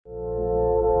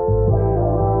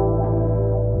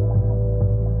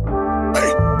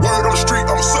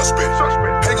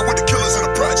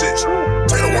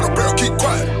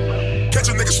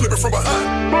nigga slipping from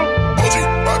behind. OG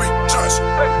Bobby Johnson.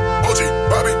 OG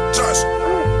Bobby Johnson.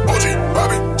 OG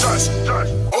Bobby Johnson.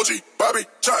 OG Bobby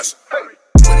Johnson.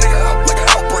 Put a nigga out like an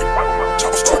outbreak.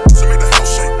 Chopper start to make the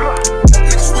house shake.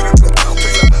 Nigga sweeter than a pound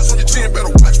cake. Eyes on your chin,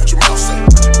 better watch what your mouth say.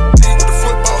 Lean with the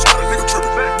footballs, got a nigga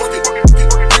tripping. Fuck it,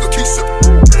 nigga keep sipping.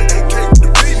 AK with the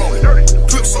beam on it.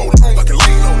 Clip so long I can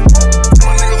lean on it.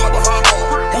 My nigga like behind ball.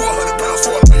 Move 100 pounds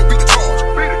for a lawyer, beat the charge.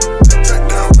 Jack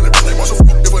down when the play muscle.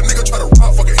 If a nigga try to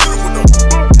rob, fucking hit him with no.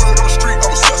 Word on the street,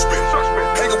 I'm a suspect.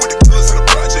 Hanging with the killers in the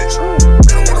projects.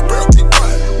 They don't want a barrel, keep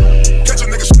quiet. Catch a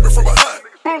nigga slipping from behind.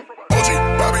 OG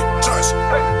Bobby Johnson.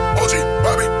 OG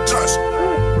Bobby Johnson.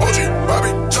 OG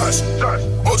Bobby Johnson.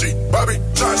 OG Bobby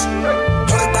Johnson.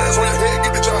 100 bands on your head,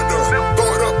 get the job done.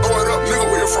 Throw it up, nigga,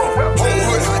 where you from? Whole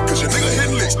hood hot, cause your nigga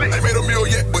hitting licks. Ain't made a meal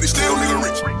yet, but he still nigga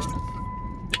rich.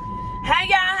 Hey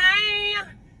y'all, hey.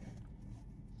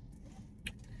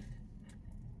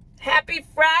 Happy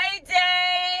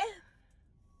Friday.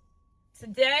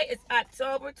 Today is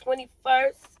October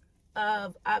 21st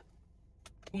of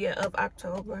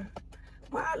October.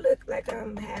 Well, I look like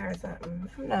I'm high or something.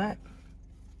 I'm not.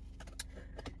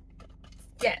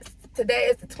 Yes, today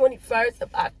is the 21st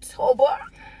of October.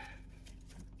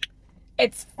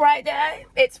 It's Friday.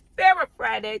 It's Favorite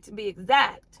Friday to be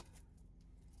exact.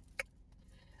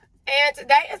 And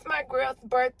today is my girl's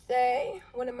birthday.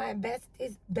 One of my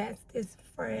bestest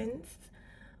friends.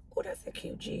 Oh, that's a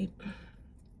cute Jeep.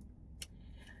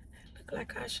 Look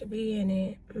like I should be in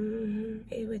it.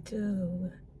 It would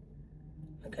do.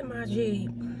 Look at my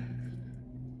Jeep.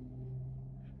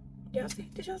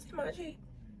 Did y'all see my Jeep?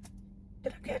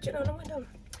 Did I catch it on the window?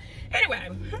 Anyway,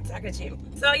 I'm talking to you.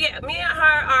 So yeah, me and her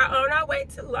are on our way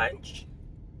to lunch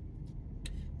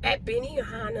at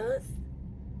Benihana's.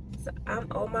 So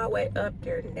I'm on my way up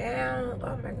there now.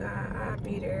 Oh my God, I'll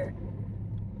be there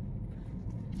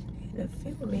in a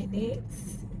few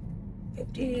minutes.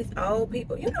 If these old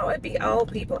people, you know, it be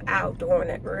old people out during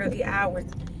the early hours.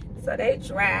 So they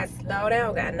drive slow. They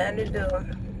don't got nothing to do.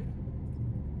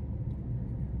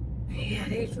 Yeah,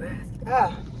 they drive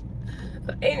slow.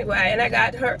 But anyway, and I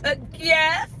got her a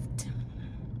gift.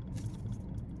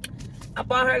 I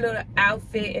bought her a little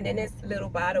outfit and then this little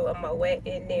bottle of my wet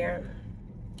in there.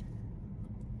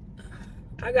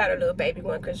 I got a little baby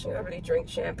one because she don't really drink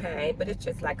champagne, but it's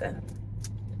just like a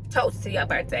toast to your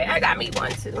birthday. I got me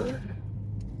one too.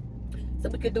 So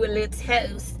we could do a little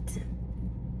toast.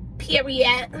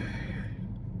 Period.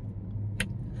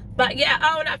 But yeah,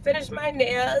 oh, when I finish my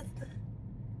nails,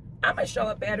 I'm going to show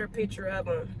a better picture of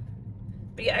them.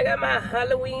 But yeah, I got my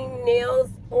Halloween nails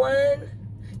on.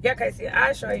 Y'all can't see it.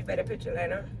 I'll show you a better picture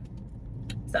later.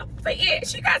 So, but yeah,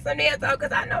 she got some nails on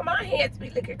because I know my hands be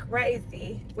looking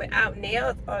crazy without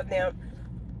nails on them.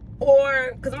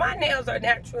 Or, because my nails are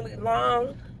naturally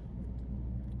long.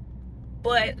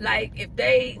 But, like, if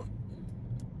they,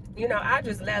 you know, I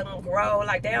just let them grow.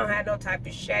 Like, they don't have no type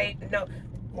of shape. No,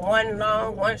 one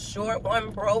long, one short,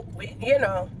 one broke, you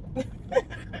know.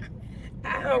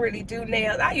 I don't really do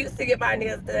nails. I used to get my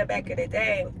nails done back in the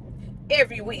day.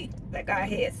 Every week. Like, I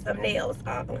had some nails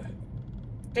on.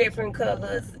 Different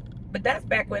colors, but that's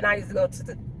back when I used to go to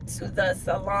the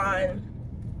salon.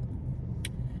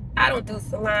 I don't do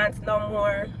salons no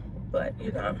more, but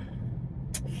you know,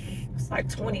 it's like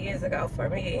 20 years ago for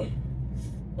me.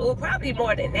 Well, probably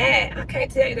more than that. I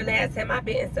can't tell you the last time I've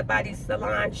been in somebody's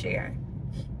salon chair.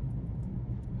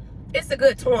 It's a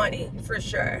good 20 for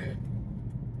sure.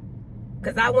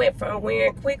 Cause I went from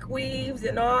wearing quick weaves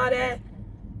and all that,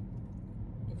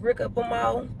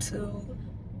 rigmarole, to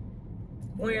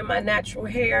wearing my natural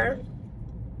hair.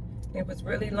 It was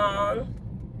really long.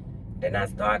 Then I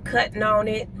started cutting on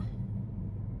it.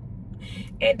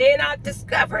 And then I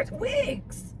discovered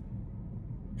wigs.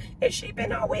 And she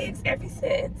been on wigs ever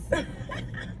since.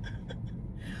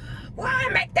 Why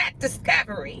make that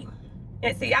discovery?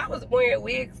 And see, I was wearing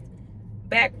wigs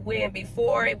back when,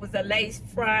 before it was a lace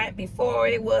front, before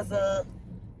it was a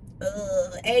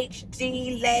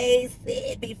HD lace,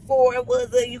 before it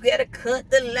was a you gotta cut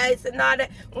the lace and all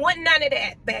that. Wasn't none of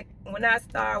that back when I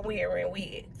started wearing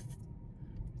wigs.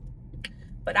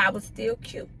 But I was still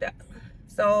cute though.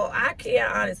 So I can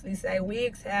honestly say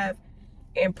wigs have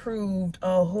improved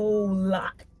a whole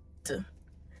lot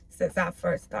since I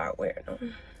first started wearing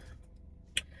them.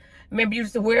 Remember, you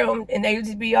used to wear them and they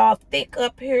used to be all thick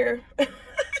up here.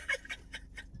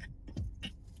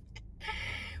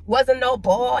 Wasn't no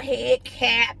bald head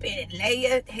cap and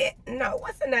layered head. No,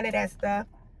 wasn't none of that stuff.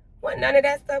 Wasn't none of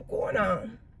that stuff going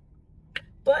on.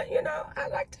 But, you know, I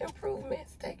like the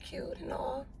improvements. They cute and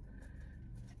all.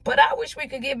 But I wish we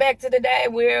could get back to the day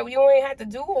where you ain't have to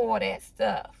do all that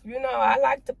stuff. You know, I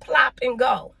like to plop and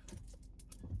go.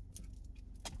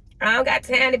 I don't got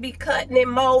time to be cutting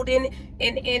and molding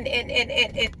and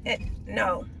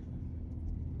no.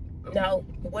 No,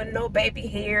 wasn't no baby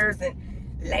hairs and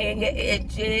laying your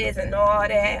edges and all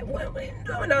that. Wasn't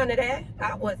doing none of that.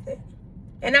 I wasn't.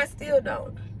 And I still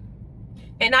don't.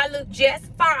 And I look just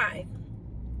fine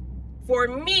for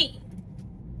me.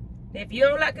 If you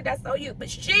don't like it, that's on you. But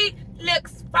she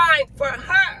looks fine for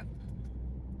her.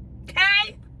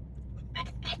 Okay?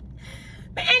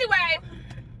 But anyway,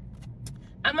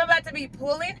 I'm about to be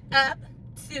pulling up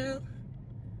to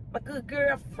my good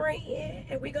girlfriend,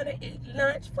 and we're gonna eat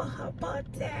lunch for her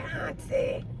birthday,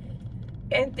 auntie.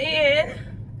 And then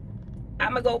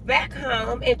I'm gonna go back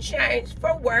home and change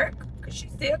for work, because she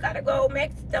still gotta go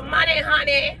make the money,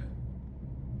 honey.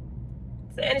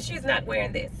 So, and she's not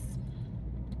wearing this.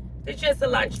 It's just a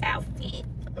lunch outfit,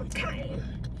 okay?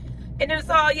 And it's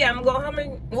all, yeah, I'm gonna go home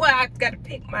and, well, I gotta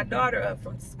pick my daughter up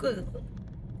from school.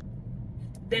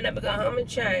 Then I'm gonna go home and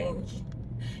change.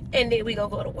 And then we gonna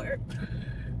go to work.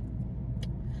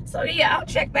 So yeah, I'll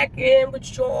check back in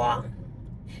with y'all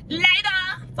later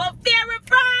for Fairy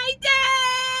Friday.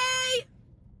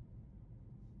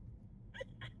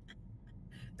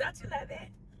 Don't you love that?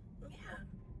 Yeah,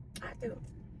 I do.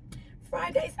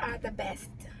 Fridays are the best.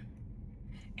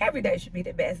 Every day should be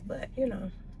the best, but you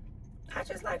know, I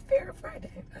just like Fairy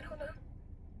Friday. I don't know.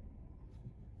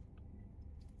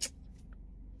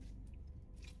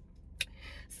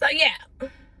 So yeah,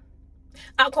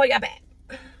 I'll call y'all back.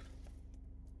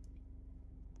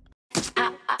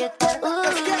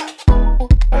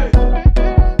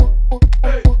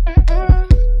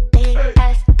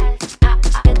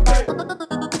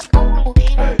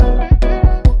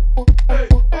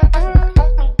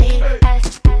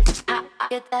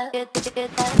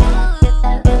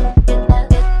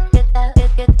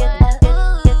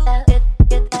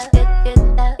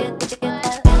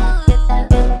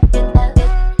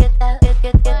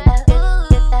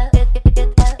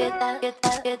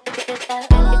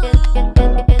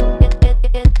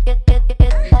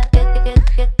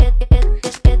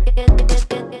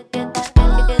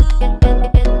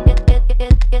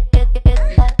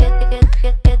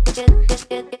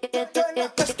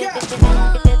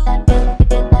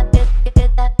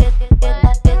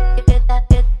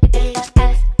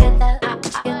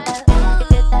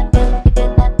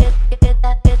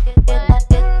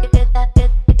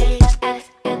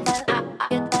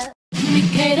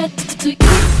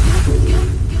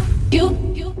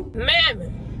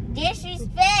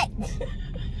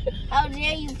 How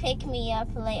dare you pick me up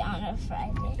late on a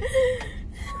Friday?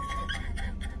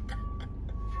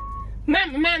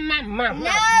 Mama.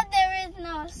 No, there is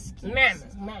no excuse.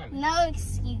 Mama. No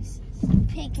excuses.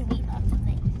 Pick me up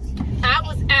late. I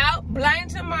was out, blame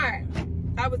Tamar.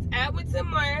 I was out with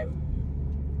Tamar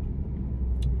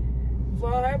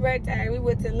for her birthday. We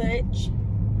went to lunch.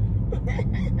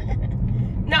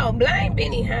 No, blame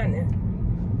Benny Hanna.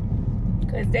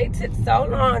 Because they took so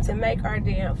long to make our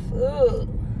damn food.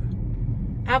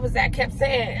 I kept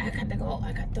saying, I got to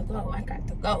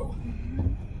go.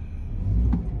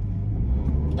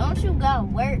 Don't you go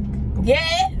work?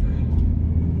 Yeah.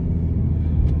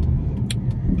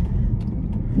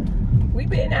 We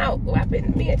been out.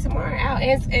 Me and Tamara out,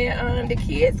 and the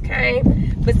kids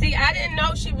came. But see, I didn't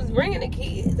know she was bringing the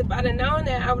kids. If I'd have known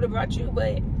that, I would have brought you.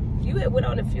 But you had went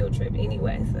on a field trip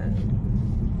anyway, so.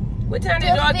 What time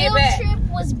did y'all get back? The field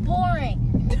trip was boring.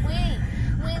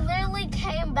 We literally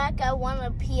came back at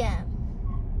 1 p.m.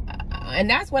 And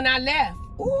that's when I left.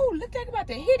 Ooh, look, think about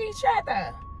to hit each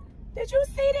other. Did you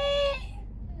see that?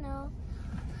 No.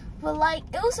 But like,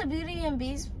 it was a Beauty and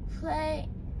Beast play,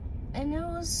 and it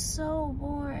was so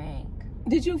boring.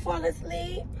 Did you fall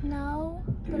asleep? No,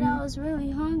 but I was really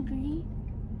hungry.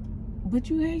 But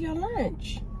you had your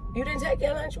lunch. You didn't take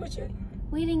your lunch with you?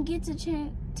 We didn't get to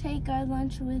take our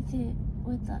lunch with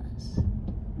us.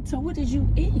 So what did you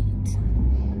eat?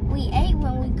 We ate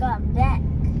when we got back.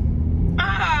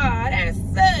 Ah, that's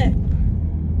it.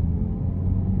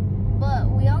 But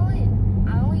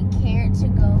I only cared to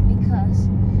go because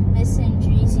Miss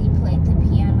Andreezy played the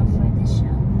piano for the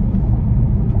show.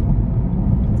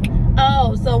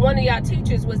 Oh, so one of y'all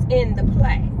teachers was in the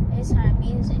play. It's her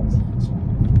music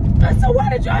teacher. So why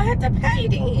did y'all have to pay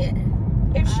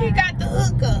then? If she got the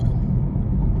hookup.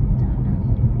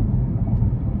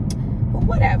 Well,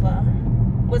 whatever.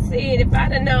 Well, see, if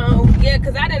I'd have known, yeah,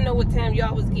 because I didn't know what time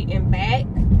y'all was getting back.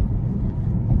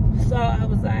 So I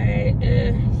was like,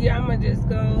 yeah, I'm going to just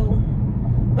go.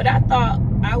 But I thought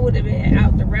I would have been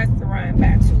out the restaurant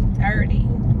by 2:30.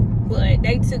 But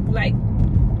they took like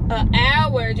an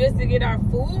hour just to get our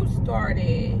food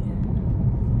started.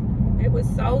 It was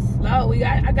so slow.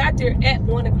 I got there at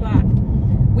 1 o'clock.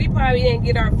 We probably didn't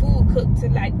get our food cooked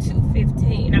till like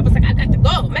 2:15. I was like, I got to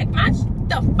go make my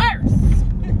stuff first.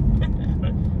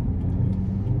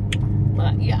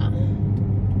 But yeah.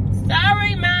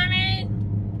 Sorry, mommy.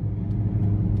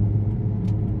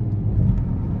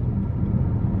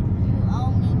 You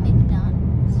owe me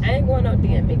McDonald's. I ain't going no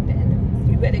damn McDonald's.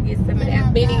 You better get some of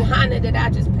that Benihana that I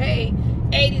just paid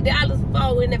 $80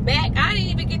 for in the back. I didn't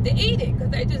even get to eat it because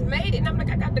they just made it, and I'm like,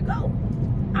 I got to go.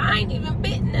 I ain't even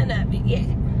bit none of it yet.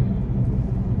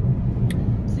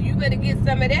 So you better get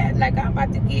some of that like I'm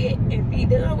about to get and be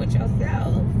done with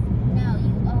yourself. No,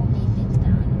 you owe me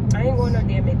McDonald's. I ain't going no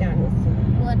damn McDonald's.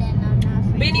 Well, then I'm not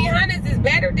free. Benihana's is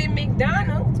better than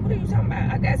McDonald's. What are you talking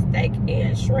about? I got steak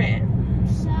and shrimp.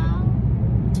 So?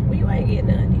 Well, you ain't getting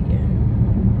none, do you?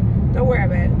 Don't worry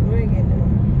about it. You ain't getting none.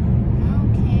 I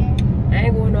don't care. I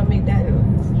ain't going no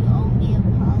McDonald's. You owe me an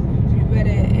apology. You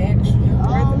better ask your You owe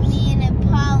brothers. me an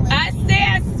apology. I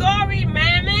said sorry,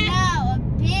 mammy. No, a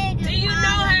big apology. Do you know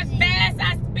how fast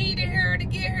I speeded her to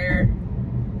get her?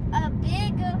 A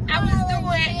big apology. I was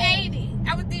doing 80.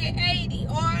 I was doing 80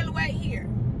 all the way here.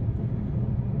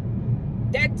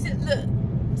 Look,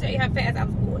 tell you how fast I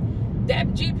was going. That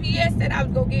GPS said I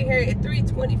was going to get here at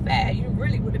 3:25. You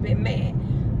really would have been mad.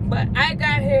 But I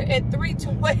got here at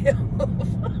 3:12.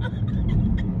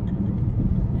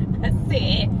 I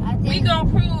said, we going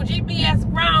to prove GPS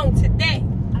wrong today.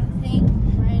 I think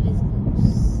Fred is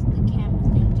loose. The camera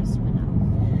thing just went off.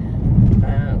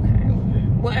 Okay.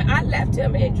 Well, I left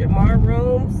him in Jamar's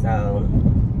room, so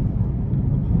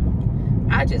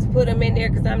I just put him in there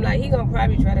because I'm like, he gonna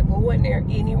probably try to go in there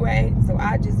anyway. So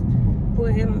I just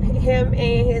put him and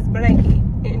his blanket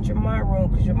in Jamar's room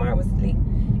because Jamar was asleep,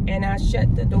 and I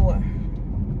shut the door.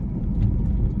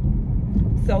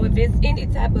 So if it's any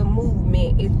type of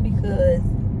movement, it's because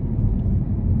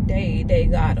they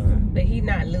got him, but he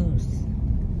not loose.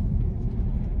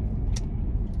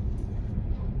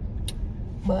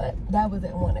 But that was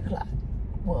at 1 o'clock.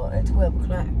 Well, at 12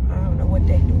 o'clock. I don't know what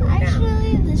they doing now.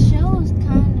 Actually, the show was kind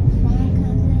of fun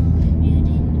because it was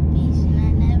Beauty and the Beast, and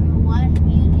I never watched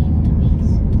Beauty and the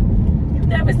Beast. You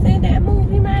never seen that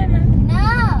movie, mama?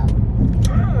 No.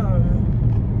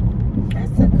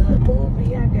 That's a good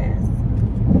movie, I guess.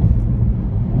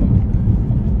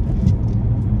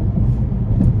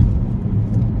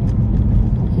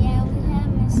 Yeah, we have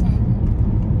Miss N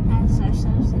as our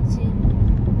substitute.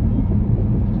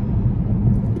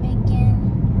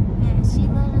 And she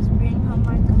let us bring home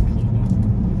our computer.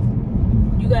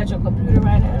 You got your computer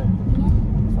right now? Yeah.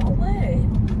 For what?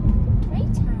 Free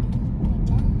time, I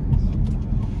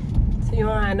guess. So you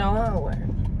don't have no homework?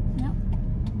 Nope.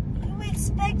 You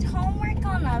expect homework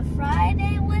on a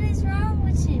Friday? What is wrong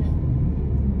with you?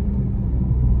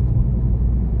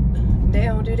 They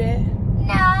don't do that?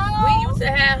 No. We used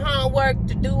to have homework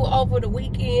to do over the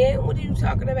weekend. What are you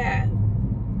talking about?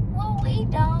 Well, we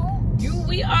don't.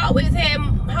 We always had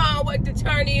homework to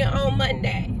turn in on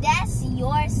Monday. That's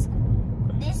your school.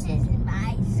 This isn't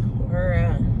my school.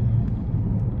 Girl,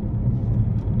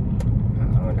 I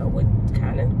don't know what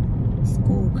kind of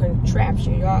school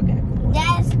contraption y'all got going.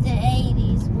 That's the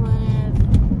 80s, whatever.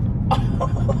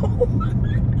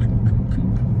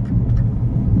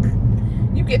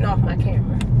 You getting off my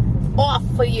camera. Off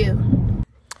for you.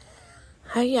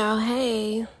 Hey y'all,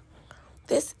 hey.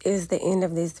 This is the end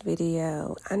of this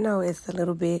video. I know it's a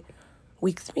little bit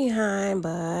weeks behind,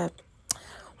 but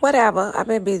whatever. I've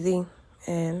been busy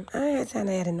and I ain't had time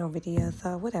to edit no videos,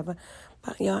 so whatever.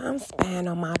 But y'all, I'm spying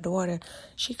on my daughter.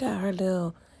 She got her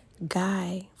little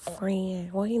guy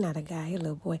friend. Well, he not a guy, he a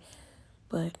little boy.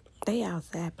 But they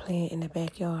outside playing in the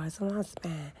backyard, so I'm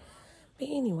spying. But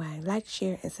anyway, like,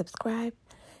 share, and subscribe.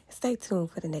 Stay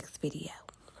tuned for the next video.